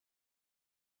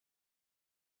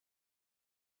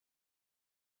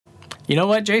You know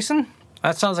what, Jason?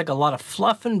 That sounds like a lot of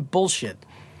fluff and bullshit.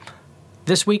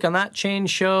 This week on That Change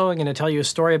Show, I'm going to tell you a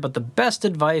story about the best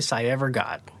advice I ever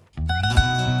got.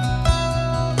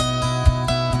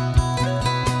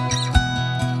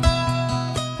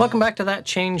 Welcome back to That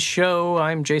Change Show.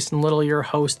 I'm Jason Little, your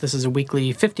host. This is a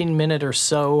weekly 15-minute or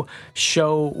so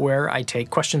show where I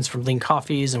take questions from Lean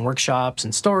Coffees and workshops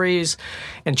and stories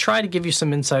and try to give you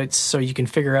some insights so you can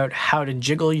figure out how to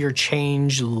jiggle your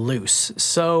change loose.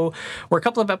 So we're a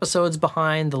couple of episodes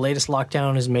behind. The latest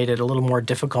lockdown has made it a little more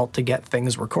difficult to get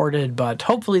things recorded, but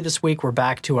hopefully this week we're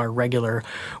back to our regular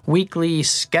weekly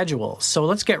schedule. So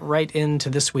let's get right into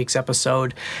this week's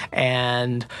episode.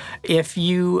 And if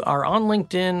you are on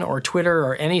LinkedIn or Twitter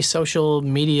or any social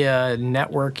media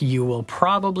network, you will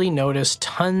probably notice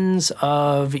tons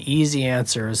of easy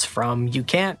answers from you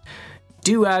can't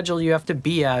do agile, you have to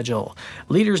be agile.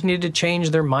 Leaders need to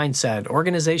change their mindset.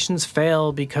 Organizations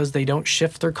fail because they don't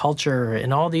shift their culture,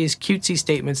 and all these cutesy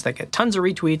statements that get tons of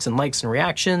retweets and likes and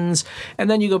reactions. And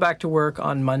then you go back to work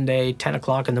on Monday, 10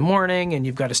 o'clock in the morning, and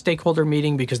you've got a stakeholder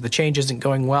meeting because the change isn't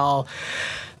going well.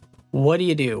 What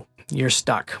do? You're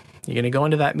stuck. You're going to go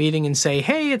into that meeting and say,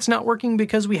 hey, it's not working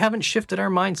because we haven't shifted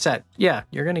our mindset. Yeah,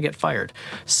 you're going to get fired.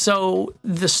 So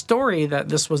the story that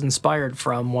this was inspired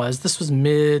from this was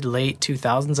mid-late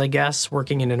 2000s, I guess,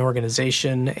 working in an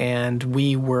organization, and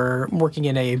we were working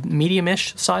in a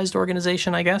medium-ish sized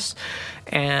organization, I guess,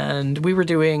 and we were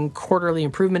doing quarterly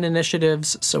improvement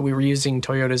initiatives. So we were using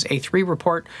Toyota's A3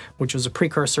 report, which was a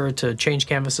precursor to change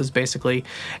canvases, basically,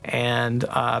 and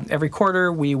every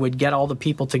quarter we would get all the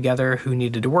people together who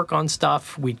needed to work on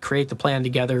stuff. We'd create the plan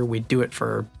together. We'd do it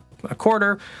for a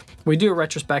quarter. We'd do a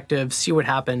retrospective, see what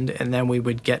happened, and then we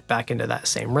would get back into that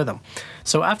same rhythm.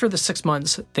 So after the 6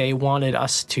 months, they wanted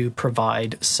us to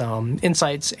provide some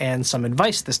insights and some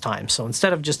advice this time. So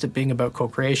instead of just it being about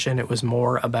co-creation, it was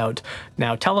more about,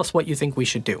 now tell us what you think we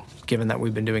should do, given that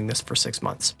we've been doing this for 6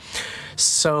 months.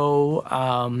 So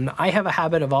I have a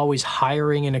habit of always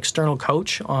hiring an external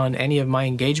coach on any of my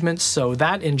engagements. So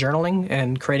that in journaling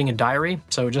and creating a diary.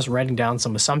 So just writing down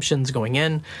some assumptions going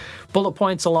in, bullet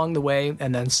points along the way,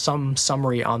 and then some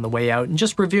summary on the way out, and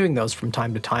just reviewing those from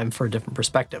time to time for a different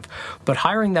perspective. But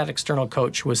hiring that external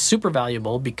coach was super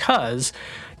valuable because,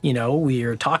 we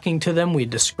are talking to them, we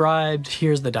described,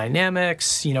 here's the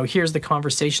dynamics, here's the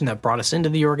conversation that brought us into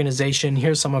the organization,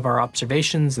 here's some of our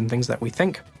observations and things that we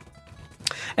think.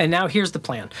 And now here's the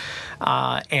plan.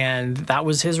 And that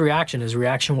was his reaction. His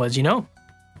reaction was,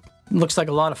 looks like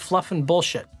a lot of fluff and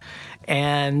bullshit.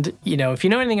 And, if you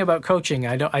know anything about coaching,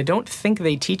 I don't think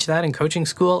they teach that in coaching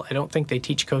school. I don't think they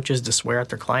teach coaches to swear at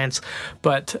their clients.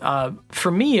 But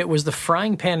for me, it was the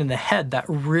frying pan in the head that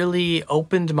really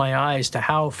opened my eyes to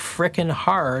how frickin'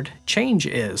 hard change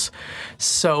is.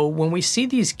 So when we see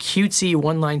these cutesy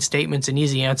one-line statements and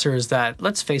easy answers that,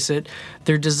 let's face it,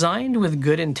 they're designed with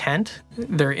good intent,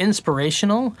 they're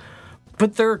inspirational,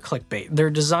 but they're clickbait.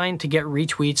 They're designed to get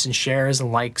retweets and shares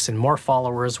and likes and more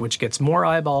followers, which gets more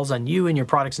eyeballs on you and your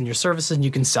products and your services, and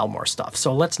you can sell more stuff.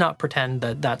 So let's not pretend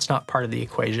that that's not part of the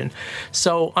equation.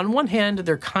 So on one hand,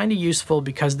 they're kind of useful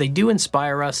because they do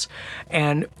inspire us,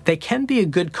 and they can be a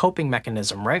good coping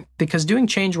mechanism, right? Because doing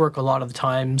change work a lot of the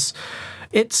times,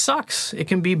 it sucks. It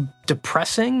can be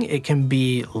depressing. It can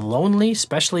be lonely,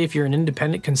 especially if you're an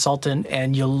independent consultant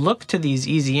and you look to these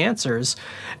easy answers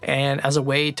and as a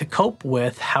way to cope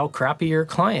with how crappy your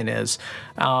client is.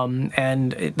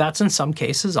 And that's in some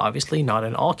cases, obviously not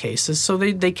in all cases. So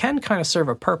they can kind of serve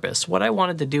a purpose. What I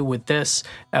wanted to do with this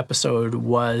episode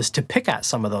was to pick at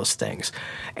some of those things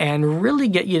and really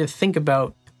get you to think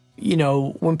about,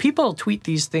 when people tweet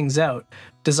these things out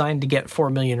designed to get 4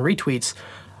 million retweets,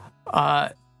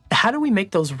 how do we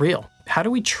make those real? How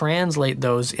do we translate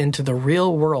those into the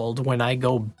real world when I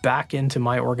go back into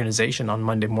my organization on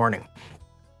Monday morning?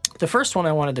 The first one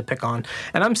I wanted to pick on,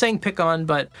 and I'm saying pick on,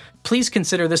 but please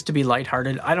consider this to be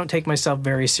lighthearted. I don't take myself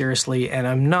very seriously, and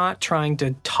I'm not trying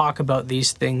to talk about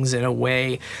these things in a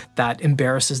way that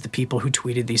embarrasses the people who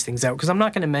tweeted these things out, because I'm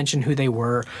not going to mention who they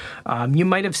were. You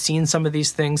might have seen some of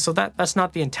these things, so that's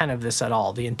not the intent of this at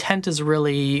all. The intent is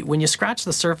really, when you scratch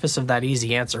the surface of that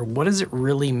easy answer, what does it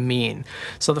really mean?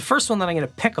 So the first one that I'm going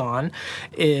to pick on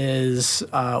is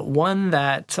one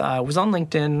that was on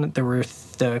LinkedIn.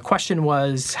 The question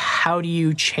was, how do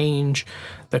you change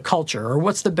the culture, or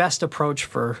what's the best approach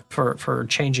for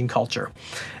changing culture?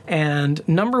 And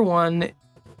number one,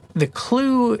 the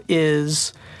clue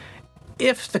is,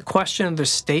 if the question of the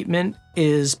statement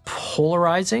is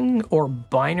polarizing or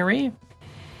binary,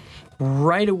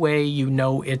 right away you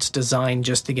know it's designed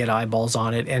just to get eyeballs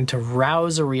on it and to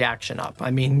rouse a reaction up. I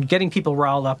mean, getting people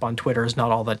riled up on Twitter is not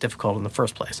all that difficult in the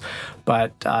first place.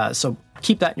 But so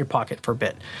keep that in your pocket for a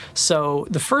bit. So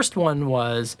the first one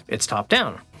was it's top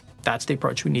down. That's the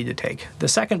approach we need to take. The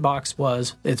second box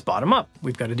was it's bottom up.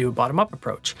 We've got to do a bottom up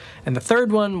approach. And the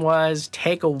third one was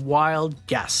take a wild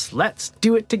guess. Let's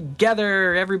do it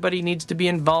together. Everybody needs to be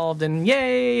involved, and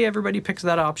yay, everybody picks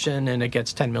that option and it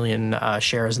gets 10 million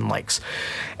shares and likes.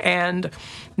 And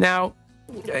now,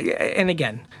 and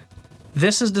again,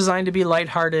 this is designed to be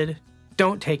lighthearted.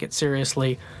 Don't take it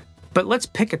seriously, but let's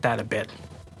pick at that a bit.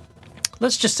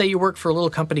 Let's just say you work for a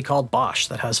little company called Bosch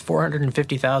that has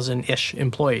 450,000-ish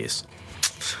employees.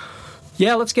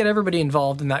 Yeah, let's get everybody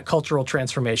involved in that cultural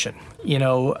transformation.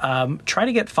 Try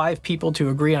to get 5 people to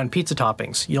agree on pizza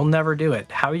toppings. You'll never do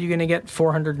it. How are you going to get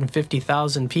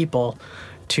 450,000 people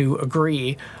to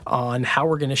agree on how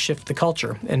we're going to shift the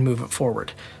culture and move it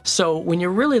forward? So when you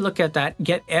really look at that,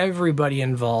 get everybody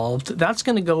involved, that's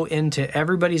going to go into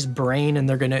everybody's brain and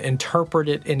they're going to interpret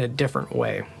it in a different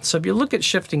way. So if you look at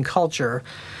shifting culture,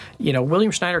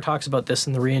 William Schneider talks about this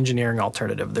in the Reengineering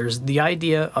Alternative. There's the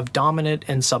idea of dominant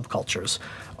and subcultures.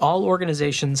 All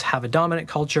organizations have a dominant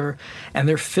culture, and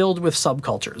they're filled with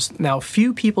subcultures. Now,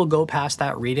 few people go past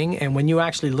that reading, and when you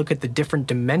actually look at the different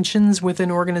dimensions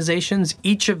within organizations,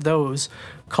 each of those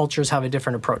cultures have a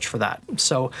different approach for that.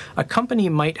 So a company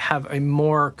might have a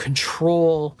more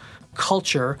control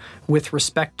culture with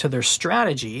respect to their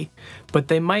strategy, but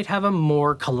they might have a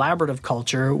more collaborative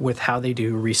culture with how they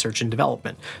do research and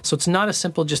development. So it's not as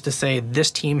simple just to say this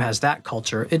team has that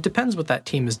culture. It depends what that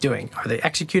team is doing. Are they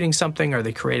executing something? Are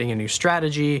they creating a new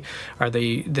strategy? Are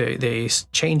they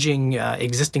changing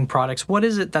existing products? What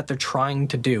is it that they're trying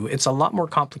to do? It's a lot more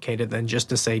complicated than just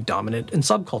to say dominant and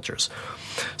subcultures.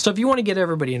 So if you want to get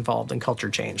everybody involved in culture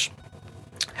change,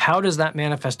 how does that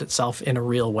manifest itself in a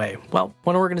real way? Well,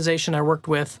 one organization I worked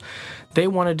with, they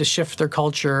wanted to shift their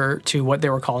culture to what they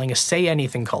were calling a say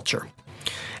anything culture.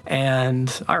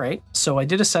 And all right, so I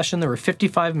did a session. There were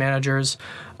 55 managers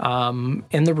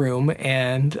in the room,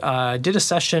 and did a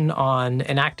session on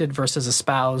enacted versus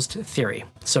espoused theory.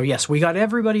 So yes, we got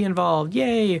everybody involved,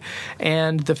 yay!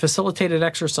 And the facilitated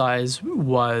exercise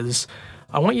was,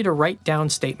 I want you to write down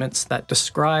statements that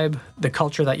describe the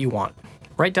culture that you want.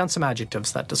 Write down some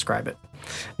adjectives that describe it.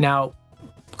 Now,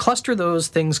 cluster those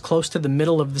things close to the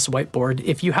middle of this whiteboard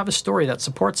if you have a story that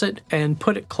supports it, and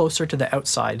put it closer to the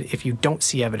outside if you don't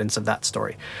see evidence of that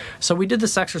story. So we did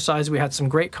this exercise, we had some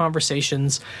great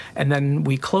conversations, and then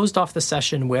we closed off the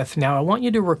session with, now I want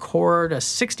you to record a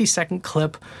 60-second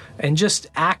clip and just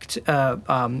act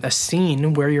a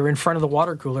scene where you're in front of the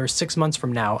water cooler 6 months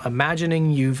from now, imagining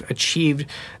you've achieved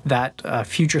that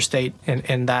future state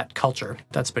and that culture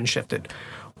that's been shifted.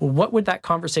 What would that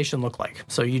conversation look like?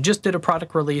 So you just did a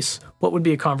product release. What would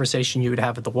be a conversation you would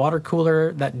have at the water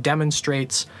cooler that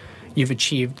demonstrates you've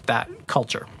achieved that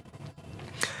culture?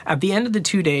 At the end of the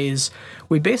 2 days,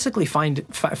 we basically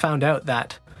found out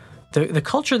that the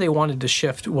culture they wanted to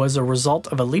shift was a result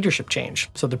of a leadership change.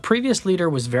 So the previous leader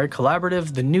was very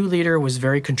collaborative. The new leader was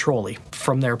very controlly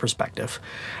from their perspective.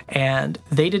 And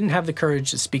they didn't have the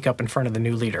courage to speak up in front of the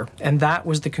new leader. And that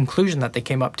was the conclusion that they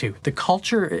came up to. The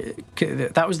culture,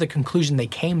 that was the conclusion they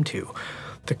came to.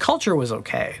 The culture was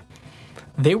okay.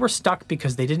 They were stuck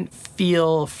because they didn't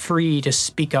feel free to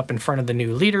speak up in front of the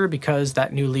new leader, because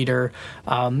that new leader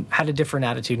had a different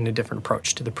attitude and a different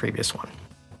approach to the previous one.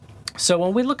 So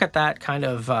when we look at that kind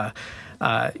of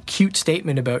cute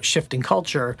statement about shifting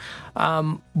culture,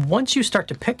 once you start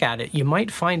to pick at it, you might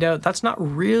find out that's not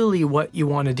really what you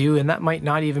want to do, and that might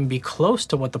not even be close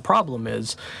to what the problem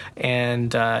is.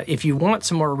 And if you want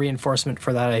some more reinforcement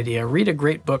for that idea, read a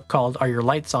great book called Are Your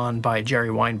Lights On by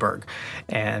Jerry Weinberg.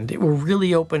 And it will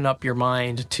really open up your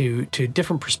mind to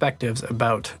different perspectives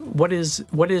about what is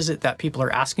it that people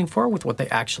are asking for with what they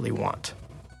actually want.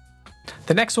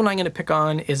 The next one I'm going to pick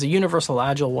on is a universal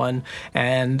agile one,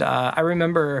 and I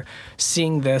remember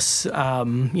seeing this,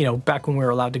 back when we were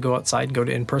allowed to go outside and go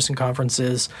to in-person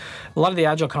conferences. A lot of the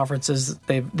agile conferences,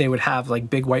 they would have like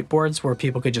big whiteboards where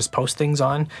people could just post things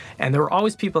on, and there were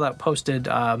always people that posted,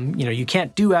 you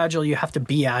can't do agile, you have to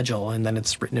be agile, and then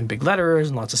it's written in big letters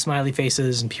and lots of smiley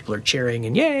faces, and people are cheering,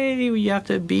 and yay, you have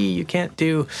to be, you can't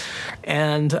do.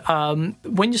 And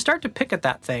when you start to pick at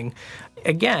that thing,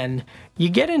 again, you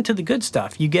get into the good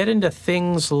stuff. You get into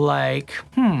things like,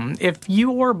 if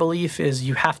your belief is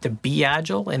you have to be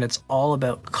agile and it's all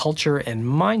about culture and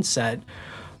mindset,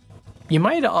 you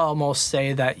might almost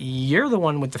say that you're the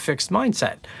one with the fixed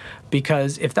mindset.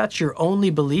 Because if that's your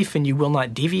only belief and you will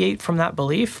not deviate from that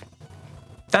belief,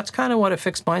 That's kind of what a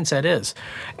fixed mindset is.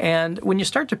 And when you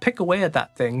start to pick away at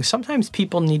that thing, sometimes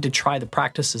people need to try the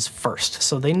practices first.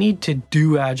 So they need to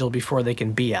do Agile before they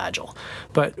can be Agile.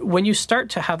 But when you start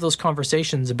to have those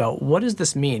conversations about what does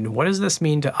this mean? What does this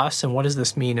mean to us? And what does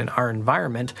this mean in our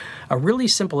environment? A really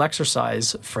simple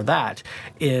exercise for that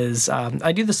is,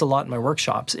 I do this a lot in my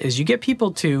workshops, is you get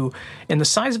people to, in the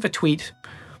size of a tweet,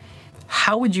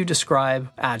 how would you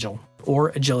describe Agile or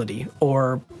agility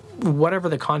or whatever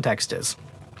the context is?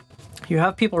 You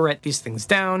have people write these things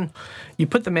down, you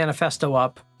put the manifesto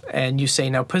up, and you say,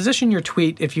 now position your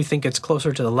tweet if you think it's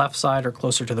closer to the left side or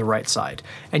closer to the right side.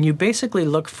 And you basically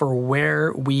look for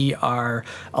where we are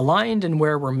aligned and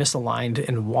where we're misaligned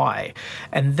and why.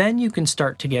 And then you can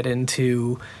start to get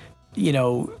into,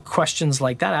 questions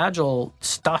like that. Agile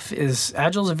is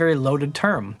a very loaded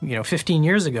term. 15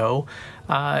 years ago,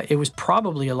 it was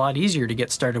probably a lot easier to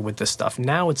get started with this stuff.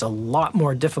 Now it's a lot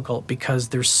more difficult because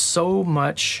there's so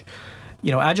much,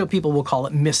 Agile people will call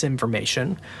it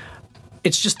misinformation.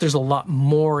 It's just there's a lot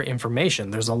more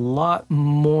information. There's a lot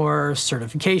more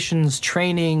certifications,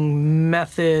 training,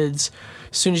 methods.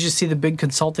 As soon as you see the big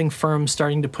consulting firms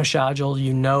starting to push Agile,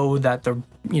 you know that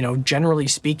generally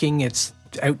speaking, it's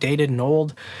outdated and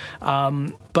old.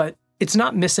 But it's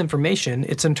not misinformation,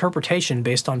 it's interpretation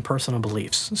based on personal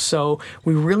beliefs. So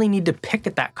we really need to pick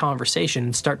at that conversation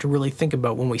and start to really think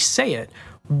about when we say it,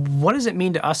 what does it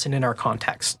mean to us and in our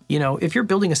context? If you're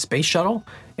building a space shuttle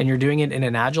and you're doing it in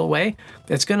an Agile way,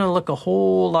 it's going to look a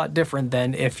whole lot different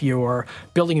than if you're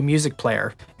building a music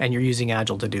player and you're using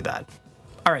Agile to do that.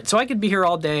 All right, so I could be here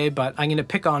all day, but I'm going to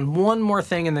pick on one more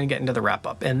thing and then get into the wrap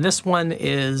up. And this one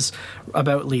is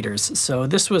about leaders. So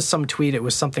this was some tweet. It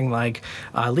was something like,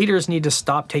 leaders need to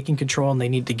stop taking control and they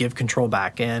need to give control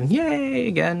back. And yay,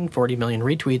 again, 40 million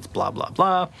retweets, blah, blah,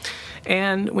 blah.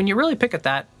 And when you really pick at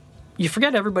that, you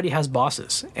forget everybody has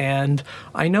bosses. And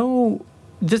I know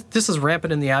this is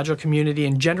rampant in the Agile community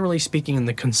and generally speaking in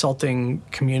the consulting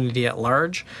community at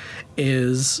large,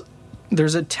 is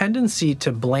there's a tendency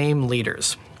to blame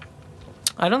leaders.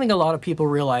 I don't think a lot of people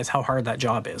realize how hard that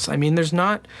job is. I mean, there's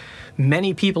not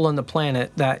many people on the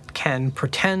planet that can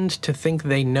pretend to think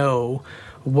they know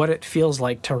what it feels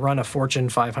like to run a Fortune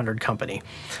 500 company.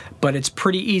 But it's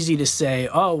pretty easy to say,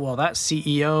 oh, well, that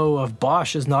CEO of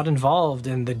Bosch is not involved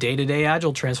in the day-to-day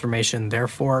Agile transformation.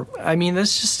 Therefore,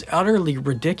 that's just utterly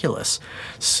ridiculous.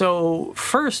 So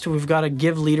first, we've got to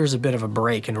give leaders a bit of a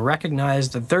break and recognize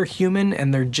that they're human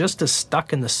and they're just as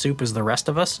stuck in the soup as the rest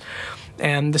of us.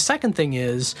 And the second thing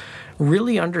is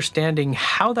really understanding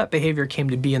how that behavior came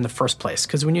to be in the first place.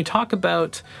 Because when you talk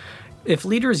about if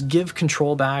leaders give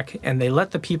control back and they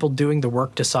let the people doing the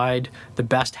work decide the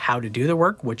best how to do the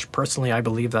work, which personally I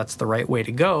believe that's the right way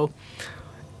to go,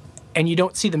 and you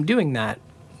don't see them doing that,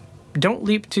 don't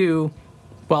leap to,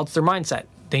 well, it's their mindset.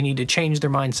 They need to change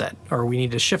their mindset, or we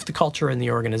need to shift the culture in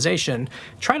the organization.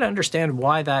 Try to understand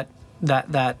why that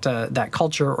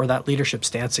culture or that leadership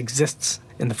stance exists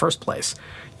in the first place.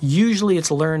 Usually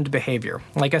it's learned behavior.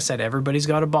 Like I said, everybody's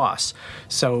got a boss.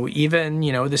 So even, the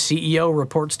CEO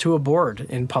reports to a board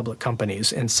in public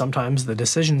companies, and sometimes the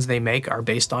decisions they make are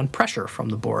based on pressure from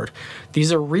the board.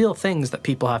 These are real things that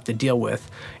people have to deal with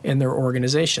in their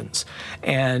organizations.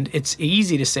 And it's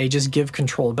easy to say, just give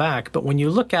control back. But when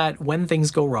you look at when things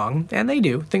go wrong, and they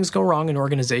do, things go wrong in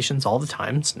organizations all the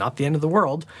time. It's not the end of the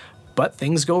world. But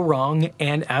things go wrong,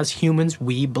 and as humans,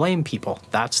 we blame people.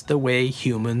 That's the way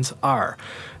humans are.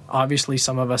 Obviously,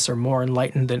 some of us are more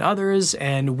enlightened than others,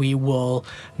 and we will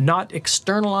not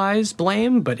externalize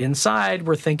blame, but inside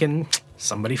we're thinking,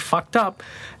 somebody fucked up.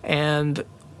 And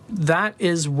that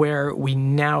is where we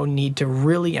now need to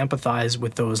really empathize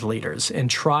with those leaders and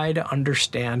try to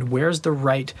understand where's the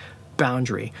right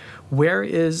boundary. Where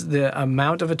is the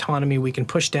amount of autonomy we can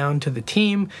push down to the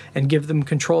team and give them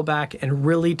control back and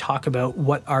really talk about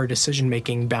what our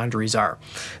decision-making boundaries are.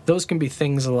 Those can be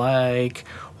things like,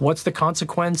 what's the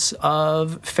consequence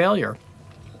of failure?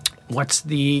 What's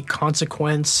the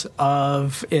consequence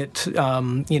of it,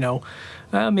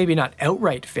 maybe not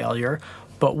outright failure,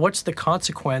 but what's the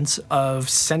consequence of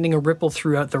sending a ripple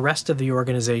throughout the rest of the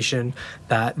organization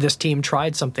that this team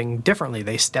tried something differently?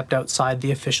 They stepped outside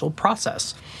the official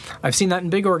process. I've seen that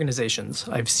in big organizations.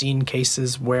 I've seen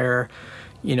cases where,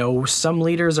 some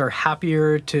leaders are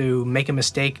happier to make a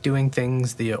mistake doing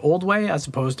things the old way as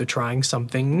opposed to trying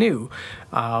something new.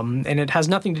 And it has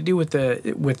nothing to do with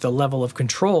the level of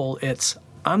control. It's,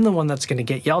 I'm the one that's going to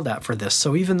get yelled at for this.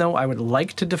 So even though I would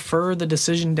like to defer the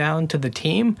decision down to the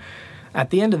team, at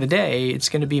the end of the day, it's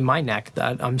going to be my neck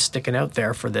that I'm sticking out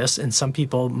there for this, and some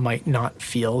people might not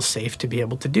feel safe to be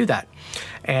able to do that.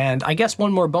 And I guess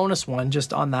one more bonus one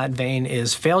just on that vein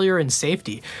is failure and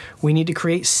safety. We need to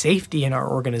create safety in our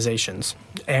organizations,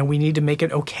 and we need to make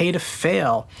it okay to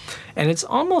fail. And it's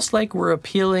almost like we're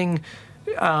appealing,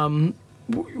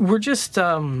 we're just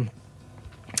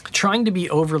trying to be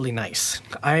overly nice.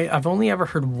 I've only ever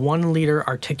heard one leader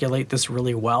articulate this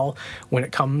really well when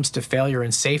it comes to failure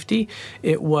and safety.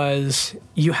 It was,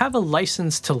 you have a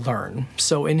license to learn.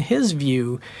 So in his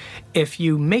view, if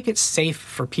you make it safe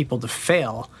for people to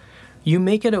fail, you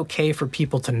make it okay for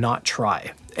people to not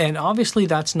try. And obviously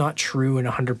that's not true in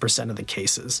 100% of the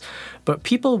cases. But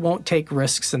people won't take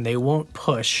risks and they won't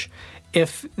push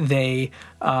if they,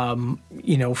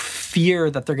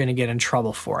 fear that they're going to get in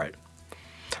trouble for it.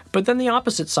 But then the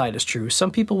opposite side is true.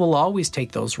 Some people will always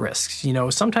take those risks.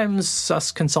 Sometimes us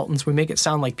consultants, we make it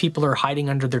sound like people are hiding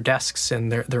under their desks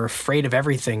and they're afraid of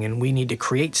everything, and we need to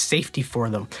create safety for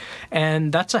them.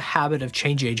 And that's a habit of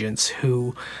change agents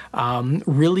who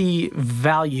really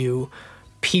value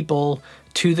people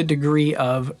to the degree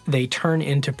of they turn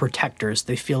into protectors.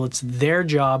 They feel it's their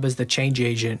job as the change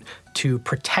agent to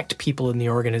protect people in the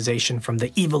organization from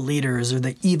the evil leaders or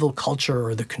the evil culture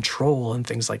or the control and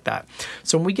things like that.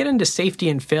 So when we get into safety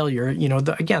and failure,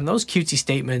 again, those cutesy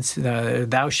statements,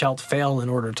 thou shalt fail in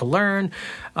order to learn,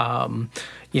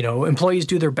 employees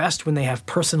do their best when they have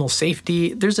personal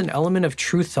safety. There's an element of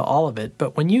truth to all of it.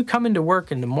 But when you come into work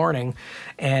in the morning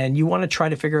and you want to try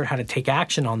to figure out how to take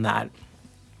action on that,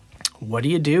 what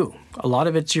do? A lot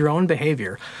of it's your own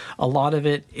behavior. A lot of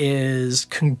it is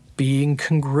being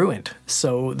congruent.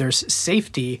 So there's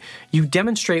safety. You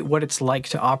demonstrate what it's like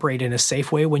to operate in a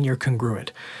safe way when you're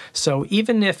congruent. So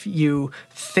even if you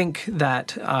think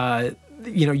that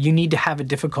you need to have a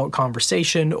difficult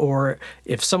conversation, or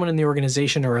if someone in the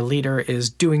organization or a leader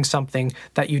is doing something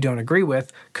that you don't agree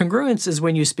with, congruence is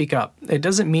when you speak up. It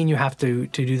doesn't mean you have to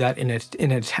do that in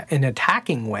an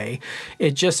attacking way.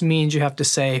 It just means you have to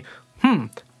say,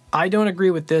 I don't agree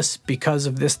with this because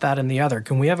of this, that, and the other.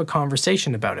 Can we have a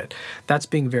conversation about it? That's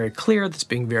being very clear, that's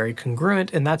being very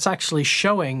congruent, and that's actually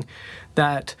showing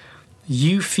that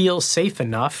you feel safe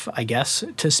enough, I guess,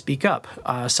 to speak up.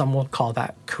 Some will call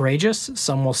that courageous.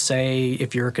 Some will say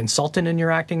if you're a consultant and you're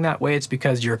acting that way, it's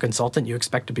because you're a consultant, you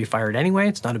expect to be fired anyway.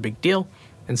 It's not a big deal.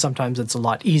 And sometimes it's a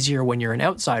lot easier when you're an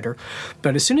outsider.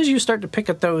 But as soon as you start to pick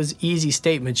at those easy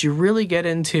statements, you really get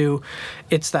into,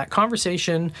 it's that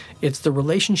conversation, it's the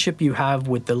relationship you have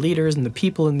with the leaders and the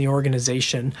people in the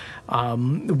organization.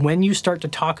 When you start to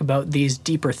talk about these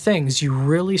deeper things, you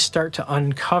really start to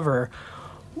uncover,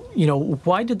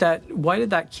 why did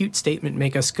that cute statement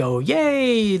make us go,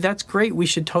 yay, that's great, we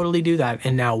should totally do that.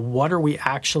 And now what are we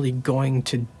actually going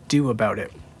to do about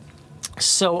it?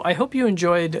 So I hope you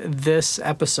enjoyed this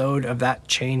episode of That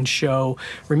Change Show.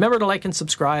 Remember to like and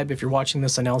subscribe if you're watching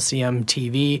this on LCM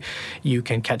TV. You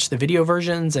can catch the video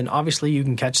versions, and obviously you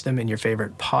can catch them in your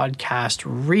favorite podcast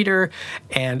reader.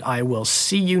 And I will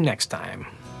see you next time.